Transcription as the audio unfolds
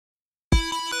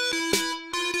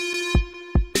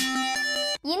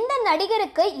இந்த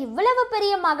நடிகருக்கு இவ்வளவு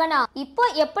பெரிய மகனா? இப்போ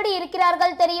எப்படி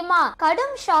இருக்கிறார்கள் தெரியுமா?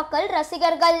 கடும் ஷாக்கில்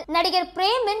ரசிகர்கள். நடிகர்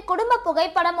பிரேமின் குடும்ப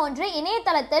புகைப்படம் ஒன்று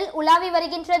இணையதளத்தில் உலாவி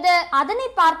வருகின்றது. அதனை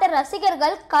பார்த்த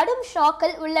ரசிகர்கள் கடும்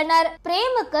ஷாக்கில் உள்ளனர்.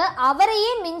 பிரேமுக்கு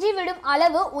அவரையே மிஞ்சிவிடும்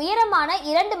அளவு உயரமான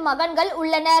 2 மகன்கள்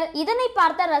உள்ளனர். இதனை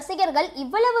பார்த்த ரசிகர்கள்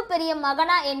இவ்வளவு பெரிய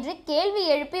மகனா என்று கேள்வி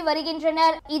எழுப்பி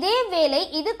வருகின்றனர். இதேவேளை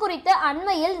இது குறித்து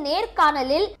அண்மையில்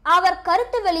நேர்காணலில் அவர்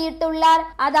கருத்து வெளியிட்டுள்ளார்.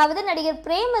 அதாவது நடிகர்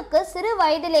பிரேமுக்கு சிறு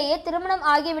வயதிலேயே திருமணம்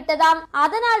ஆகிவிட்டதாம்.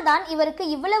 அதனால் தான் இவருக்கு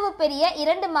இவ்வளவு பெரிய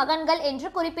 2 மகன்கள் என்று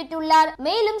குறிப்பிட்டுள்ளார்.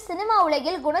 மேலும் சினிமா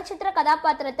உலகில் குணச்சித்திர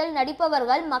கதாபாத்திரத்தில்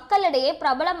நடிப்பவர்கள் மக்களிடையே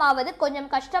பிரபலமாவது கொஞ்சம்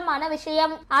கஷ்டமான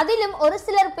விஷயம். அதிலும் ஒரு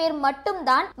சிலர் பேர்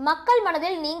மட்டும்தான் மக்கள்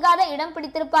மனதில் நீங்காத இடம்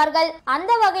பிடித்திருப்பார்கள்.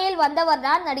 அந்த வகையில் வந்தவர்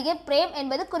தான் நடிகர் பிரேம்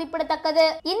என்பது குறிப்பிடத்தக்கது.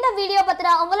 இந்த வீடியோ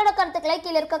பத்தின உங்களோட கருத்துக்களை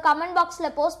கீழே இருக்க கமெண்ட் பாக்ஸ்ல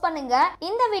போஸ்ட் பண்ணுங்க.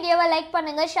 இந்த வீடியோவை லைக்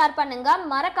பண்ணுங்க, ஷேர் பண்ணுங்க,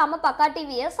 மறக்காம பக்கா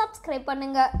டிவியை சப்ஸ்கிரைப்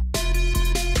பண்ணுங்க.